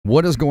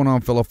What is going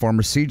on, fellow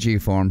farmers?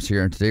 CJFARMs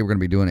here, and today we're going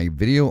to be doing a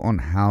video on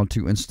how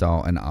to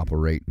install and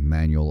operate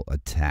manual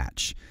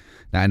attach.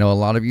 Now, I know a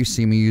lot of you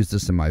see me use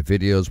this in my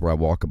videos where I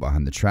walk up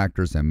behind the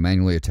tractors and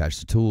manually attach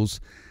the tools.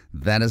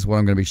 That is what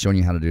I'm going to be showing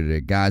you how to do today.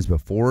 Guys,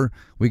 before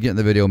we get in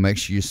the video, make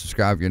sure you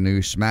subscribe if you're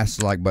new, smash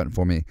the like button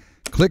for me,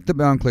 click the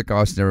bell and click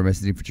all so you never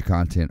miss any future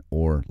content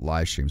or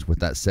live streams. With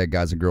that said,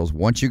 guys and girls,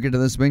 once you get to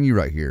this menu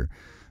right here,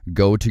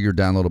 go to your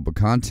downloadable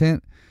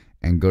content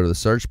and go to the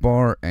search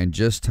bar and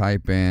just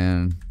type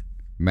in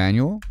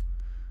manual.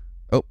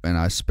 Oh, and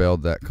I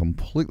spelled that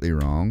completely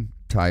wrong.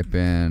 Type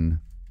in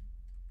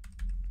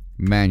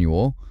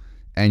manual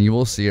and you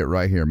will see it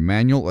right here,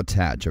 manual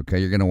attach. Okay,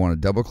 you're going to want to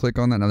double click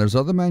on that. Now there's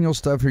other manual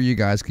stuff here you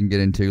guys can get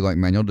into, like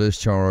manual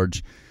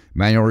discharge,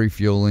 manual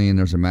refueling,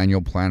 there's a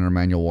manual planner,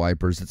 manual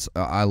wipers.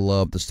 I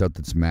love the stuff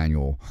that's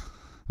manual.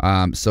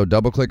 So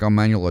double click on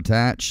manual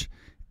attach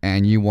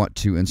and you want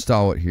to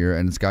install it here,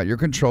 and it's got your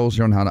controls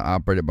here on how to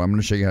operate it, but I'm going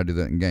to show you how to do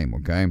that in game.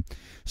 Okay,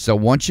 so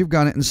once you've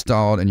got it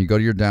installed and you go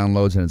to your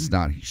downloads and it's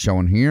not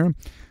showing here,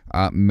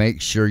 make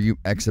sure you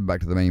exit back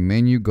to the main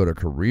menu, go to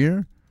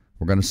career.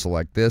 We're going to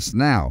select this.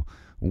 Now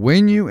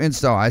when you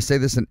install, I say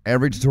this in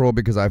every tutorial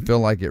because I feel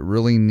like it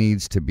really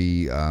needs to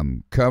be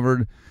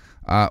covered.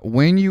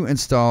 When you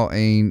install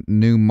a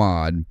new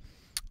mod,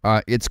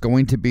 it's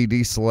going to be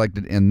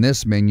deselected in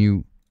this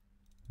menu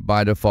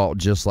by default,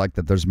 just like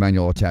that there's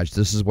manual attached.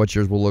 This is what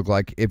yours will look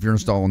like if you're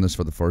installing this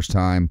for the first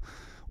time,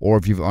 or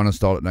if you've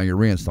uninstalled it, now you're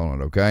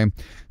reinstalling it. Okay,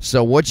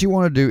 so what you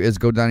want to do is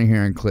go down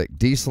here and click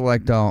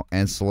deselect all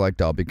and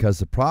select all, because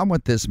the problem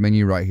with this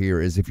menu right here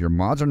is if your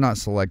mods are not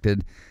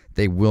selected,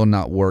 they will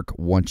not work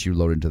once you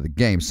load into the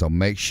game. So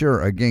make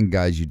sure, again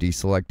guys, you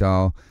deselect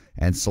all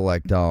and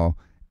select all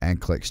and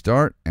click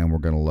start, and we're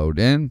going to load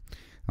in.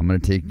 I'm going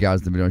to take you guys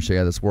to the video and show you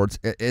how this works.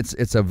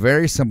 It's a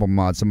very simple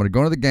mod. So I'm going to go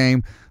into the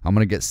game. I'm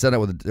going to get set up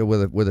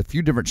with a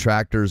few different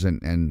tractors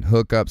and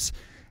hookups,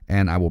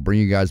 and I will bring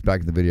you guys back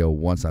to the video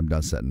once I'm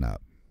done setting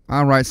up.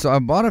 All right, so I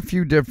bought a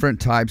few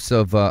different types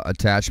of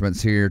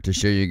attachments here to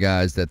show you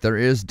guys that there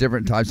is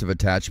different types of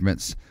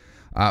attachments.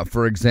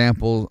 For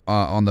example,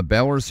 on the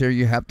balers here,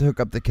 you have to hook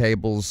up the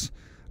cables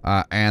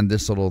and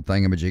this little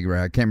thingamajig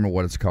right, I can't remember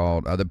what it's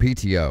called, the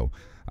PTO.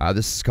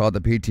 This is called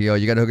the PTO.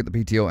 You got to hook up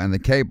the PTO and the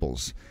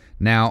cables.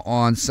 Now,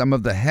 on some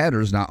of the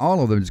headers, not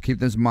all of them, just keep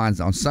this in mind,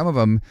 on some of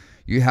them,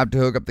 you have to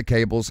hook up the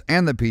cables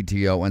and the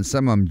PTO, and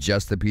some of them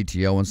just the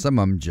PTO, and some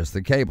of them just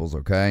the cables,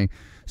 okay?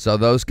 So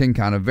those can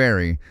kind of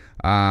vary.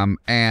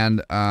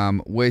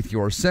 With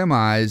your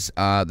semis,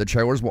 the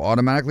trailers will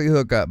automatically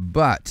hook up,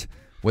 but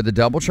with a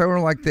double trailer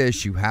like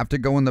this, you have to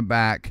go in the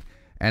back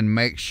and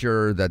make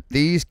sure that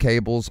these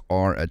cables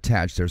are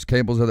attached. There's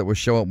cables that will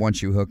show up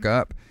once you hook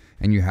up,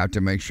 and you have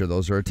to make sure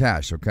those are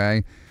attached,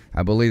 okay?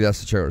 I believe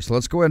that's the trailer. So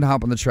let's go ahead and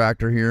hop on the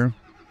tractor here.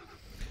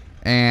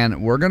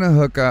 And we're going to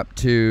hook up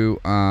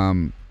to,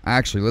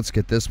 actually, let's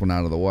get this one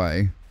out of the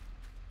way.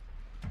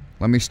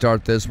 Let me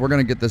start this. We're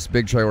going to get this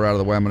big trailer out of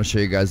the way. I'm going to show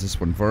you guys this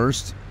one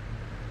first.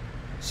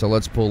 So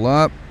let's pull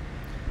up.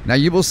 Now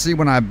you will see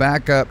when I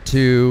back up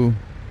to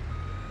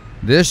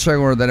this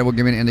trailer that it will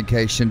give me an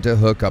indication to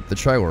hook up the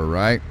trailer,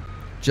 right?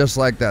 Just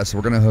like that. So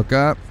we're going to hook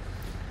up.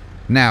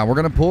 Now we're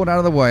going to pull it out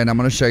of the way, and I'm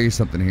going to show you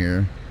something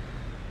here.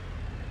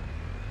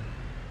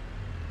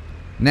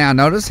 Now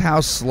notice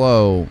how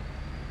slow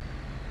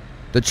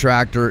the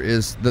tractor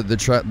is,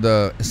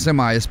 the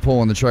semi is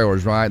pulling the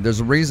trailers, right? There's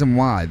a reason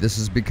why. This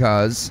is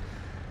because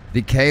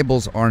the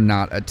cables are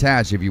not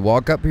attached. If you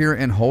walk up here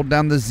and hold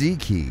down the Z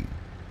key,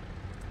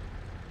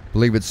 I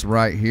believe it's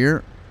right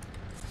here.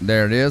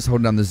 There it is.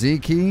 Hold down the Z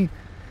key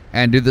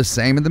and do the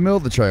same in the middle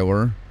of the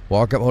trailer.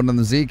 Walk up, hold down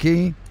the Z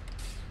key,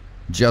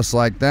 just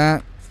like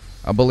that.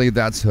 I believe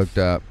that's hooked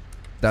up.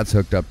 That's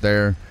hooked up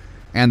there.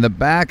 And the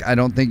back, I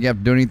don't think you have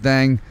to do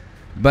anything.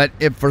 But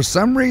if for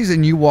some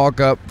reason you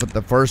walk up for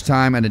the first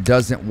time and it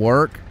doesn't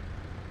work,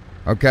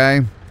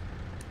 okay?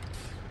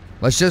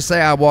 Let's just say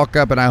I walk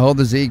up and I hold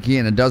the Z key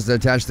and it doesn't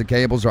attach the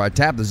cables, or I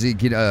tap the Z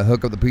key to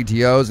hook up the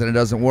PTOs and it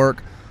doesn't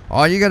work.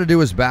 All you got to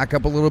do is back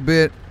up a little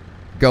bit,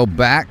 go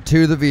back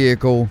to the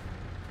vehicle,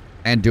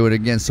 and do it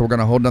again. So we're going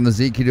to hold down the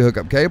Z key to hook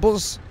up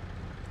cables.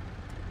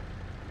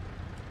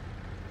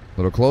 A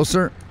little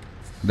closer.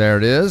 There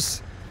it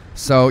is.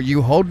 So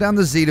you hold down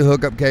the Z to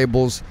hook up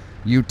cables.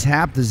 You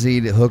tap the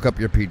Z to hook up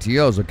your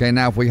PTOs. Okay,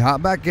 now if we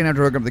hop back in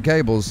after hooking up the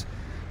cables,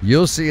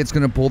 you'll see it's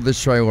going to pull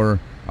this trailer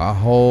a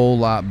whole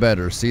lot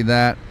better. See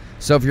that?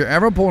 So if you're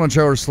ever pulling a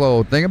trailer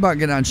slow, think about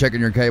getting out and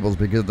checking your cables,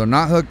 because if they're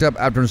not hooked up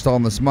after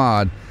installing this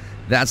mod,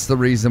 that's the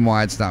reason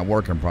why it's not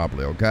working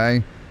properly,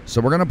 okay?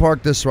 So we're going to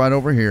park this right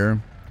over here.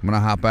 I'm going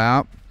to hop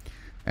out,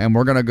 and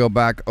we're going to go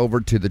back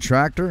over to the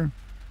tractor.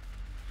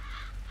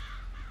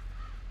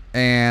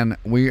 And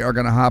we are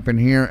going to hop in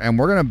here, and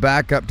we're going to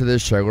back up to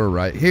this trailer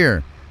right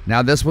here.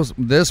 Now this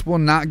will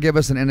not give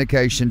us an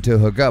indication to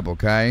hook up,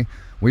 okay?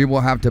 We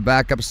will have to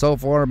back up so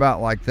far about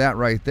like that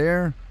right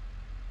there,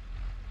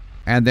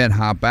 and then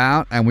hop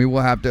out, and we will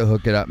have to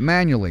hook it up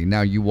manually.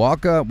 Now you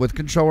walk up with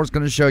controller, it's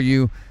going to show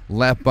you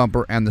left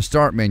bumper and the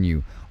start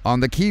menu. On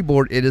the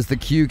keyboard, it is the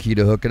Q key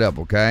to hook it up,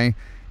 okay?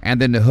 And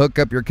then to hook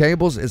up your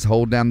cables is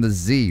hold down the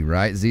Z,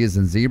 right? Z is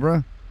in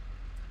zebra.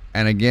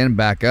 And again,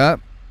 back up.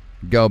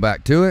 Go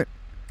back to it.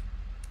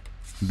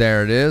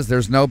 There it is.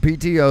 There's no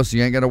PTO, so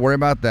you ain't got to worry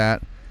about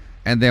that.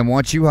 And then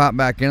once you hop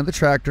back into the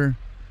tractor,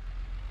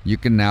 you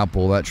can now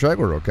pull that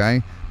trailer,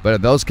 okay? But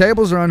if those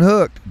cables are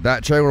unhooked,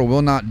 that trailer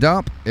will not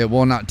dump. It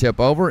will not tip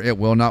over. It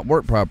will not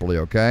work properly,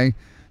 okay?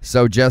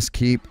 So just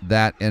keep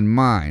that in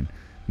mind.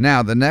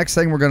 Now, the next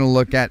thing we're going to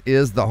look at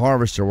is the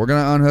harvester. We're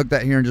going to unhook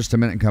that here in just a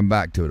minute and come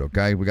back to it,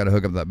 okay? We got to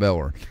hook up that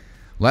baler.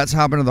 Let's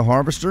hop into the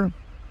harvester,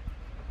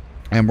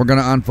 and we're going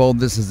to unfold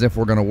this as if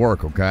we're going to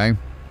work, okay?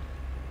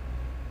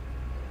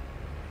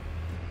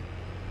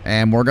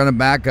 And we're going to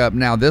back up.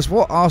 Now, this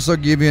will also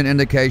give you an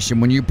indication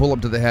when you pull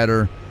up to the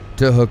header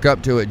to hook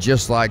up to it,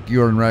 just like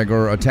you're in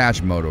regular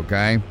attach mode,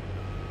 okay?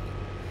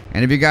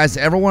 And if you guys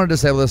ever want to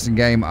disable this in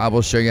game, I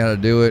will show you how to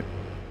do it.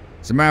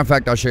 As a matter of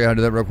fact, I'll show you how to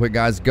do that real quick,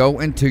 guys. Go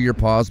into your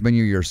pause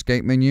menu, your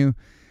escape menu,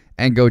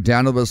 and go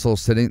down to this little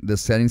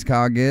settings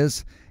cog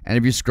is. And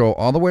if you scroll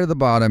all the way to the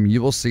bottom, you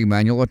will see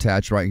manual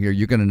attach right here.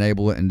 You can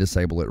enable it and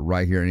disable it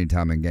right here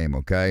anytime in game,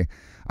 okay?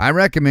 I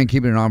recommend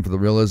keeping it on for the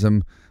realism,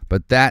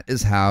 but that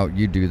is how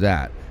you do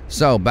that.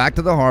 So back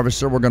to the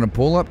harvester, we're going to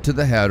pull up to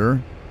the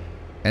header,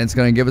 and it's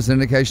going to give us an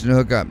indication to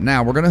hook up.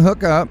 Now we're going to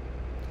hook up,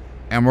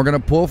 and we're going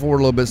to pull forward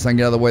a little bit so I can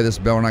get out of the way of this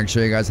bell, and I can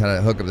show you guys how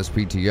to hook up this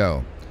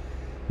PTO.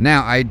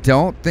 Now, I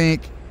don't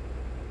think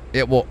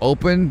it will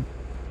open.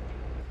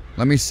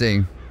 Let me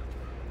see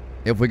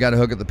if we got to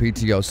hook up the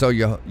PTO. So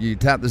you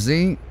tap the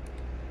Z,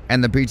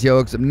 and the PTO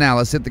hooks up. Now,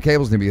 let's hit the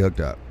cables to be hooked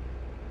up.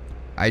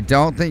 I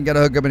don't think you got to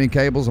hook up any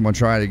cables. I'm going to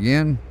try it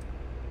again.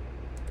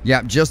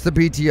 Yep, just the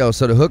PTO.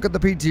 So to hook up the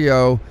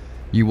PTO,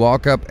 you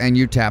walk up and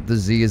you tap the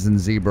Z as in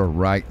zebra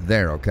right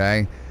there,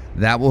 okay?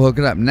 That will hook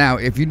it up. Now,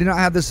 if you do not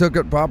have this hooked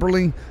up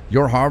properly,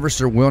 your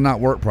harvester will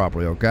not work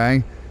properly,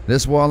 okay?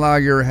 This will allow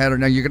your header.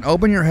 Now, you can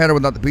open your header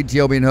without the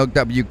PTO being hooked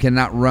up. You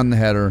cannot run the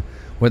header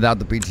without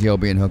the PTO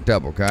being hooked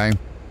up, okay?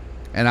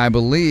 And I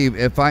believe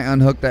if I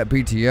unhook that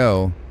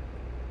PTO...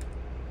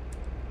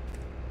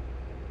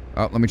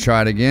 Oh, let me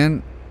try it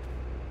again.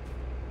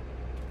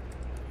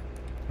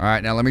 All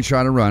right, now let me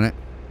try to run it.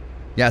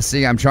 Yeah,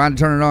 see, I'm trying to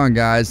turn it on,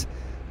 guys,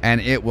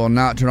 and it will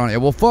not turn on. It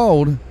will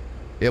fold.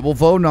 It will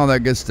fold and all that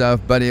good stuff,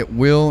 but it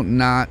will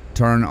not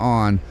turn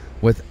on.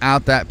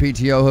 Without that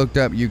PTO hooked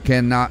up, you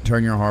cannot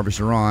turn your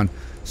harvester on.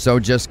 So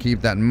just keep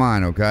that in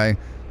mind, okay?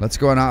 Let's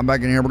go and hop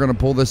back in here. We're going to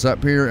pull this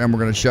up here, and we're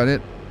going to shut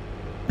it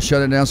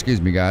down.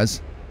 Excuse me,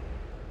 guys.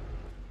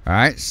 All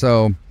right,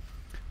 so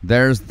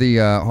there's the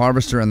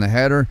harvester and the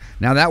header.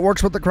 Now, that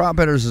works with the crop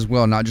headers as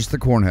well, not just the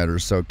corn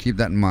headers, so keep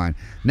that in mind.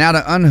 Now,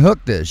 to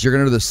unhook this, you're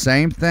going to do the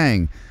same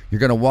thing. You're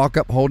going to walk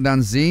up, hold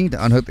down Z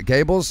to unhook the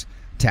cables,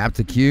 tap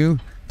the Q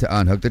to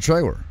unhook the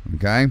trailer,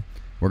 okay?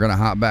 We're going to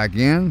hop back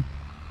in.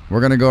 We're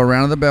going to go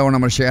around to the bell, and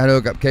I'm going to show you how to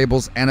hook up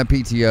cables and a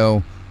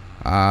PTO,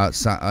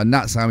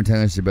 not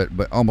simultaneously,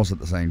 but almost at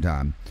the same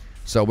time.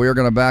 So we are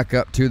going to back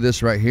up to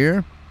this right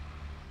here.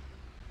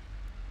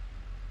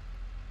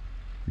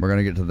 We're going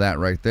to get to that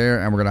right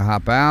there, and we're going to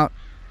hop out.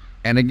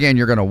 And again,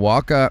 you're going to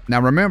walk up.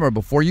 Now remember,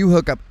 before you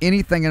hook up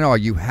anything at all,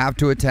 you have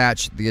to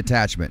attach the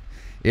attachment.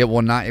 It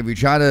will not, if you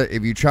try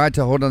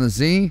to hold on the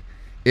Z,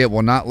 it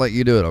will not let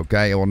you do it,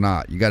 okay? It will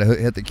not. You got to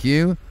hit the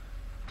Q.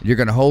 You're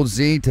going to hold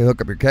Z to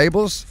hook up your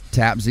cables,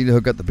 tap Z to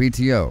hook up the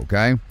PTO,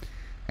 okay?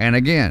 And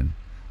again,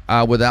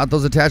 without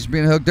those attachments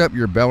being hooked up,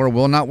 your baler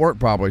will not work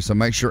properly, so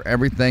make sure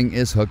everything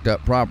is hooked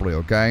up properly,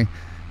 okay?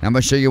 Now I'm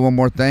going to show you one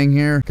more thing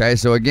here. Okay,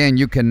 so again,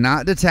 you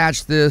cannot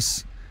detach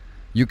this.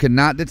 You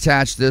cannot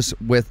detach this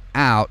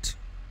without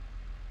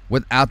the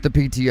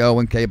PTO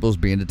and cables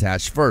being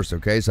detached first,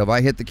 okay? So if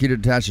I hit the Q to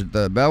detach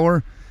the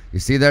baler, you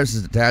see there, this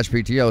is detached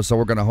PTO. So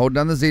we're going to hold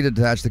down the Z to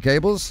detach the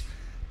cables,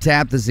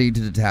 tap the Z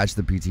to detach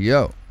the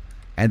PTO,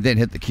 and then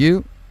hit the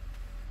Q.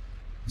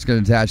 It's going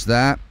to detach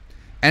that.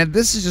 And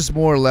this is just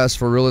more or less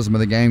for realism of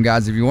the game,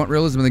 guys. If you want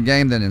realism in the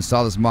game, then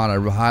install this mod.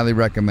 I highly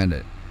recommend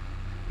it.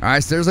 All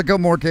right, so there's a couple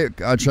more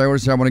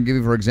trailers here I want to give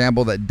you, for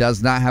example, that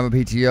does not have a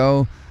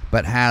PTO,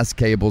 but has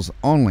cables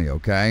only,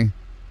 okay?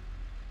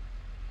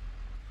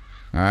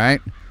 All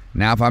right.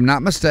 Now, if I'm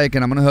not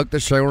mistaken, I'm going to hook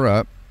this trailer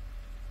up,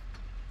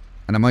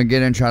 and I'm going to get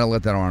in and try to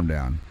let that arm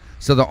down.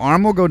 So the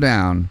arm will go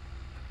down,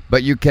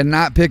 but you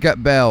cannot pick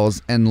up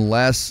bells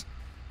unless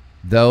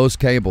those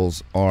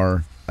cables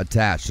are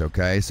attached,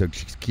 okay? So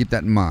keep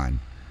that in mind.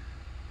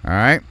 All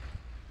right.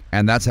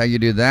 And that's how you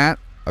do that.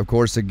 Of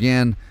course,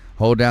 again,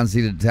 hold down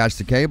Z to detach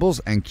the cables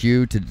and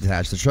Q to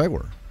detach the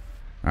trailer.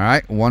 All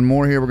right, one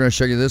more here. We're going to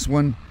show you this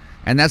one.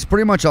 And that's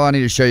pretty much all I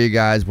need to show you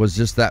guys was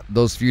just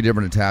those few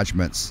different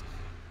attachments.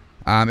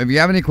 If you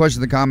have any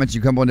questions in the comments,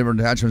 you come on different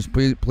attachments,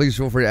 please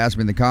feel free to ask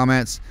me in the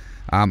comments.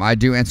 I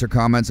do answer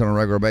comments on a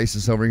regular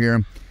basis over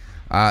here.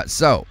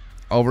 So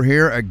over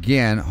here,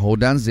 again, hold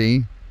down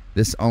Z.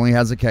 This only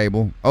has a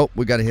cable. Oh,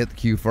 we got to hit the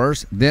Q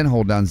first, then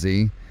hold down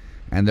Z.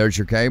 And there's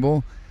your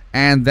cable.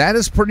 And that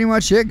is pretty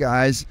much it,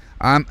 guys.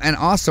 And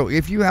also,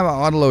 if you have an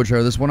autoload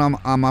trailer, this one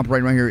I'm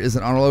operating right here is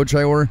an autoload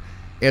trailer.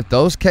 if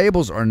those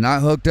cables are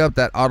not hooked up,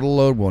 that auto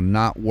load will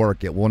not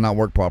work. It will not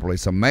work properly.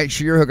 So make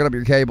sure you're hooking up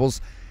your cables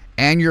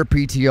and your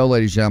PTO,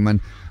 ladies and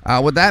gentlemen.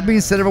 With that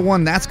being said,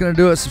 everyone, that's going to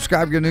do it.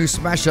 Subscribe if you're new.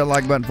 Smash that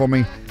like button for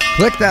me.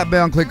 Click that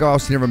bell and click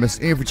off so you never miss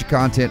any future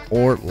content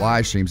or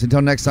live streams.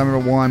 Until next time,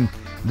 everyone,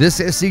 this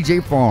is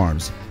CJ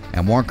Farms,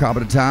 and one crop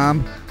at a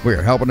time, we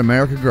are helping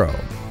America grow.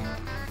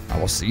 I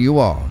will see you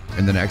all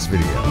in the next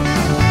video.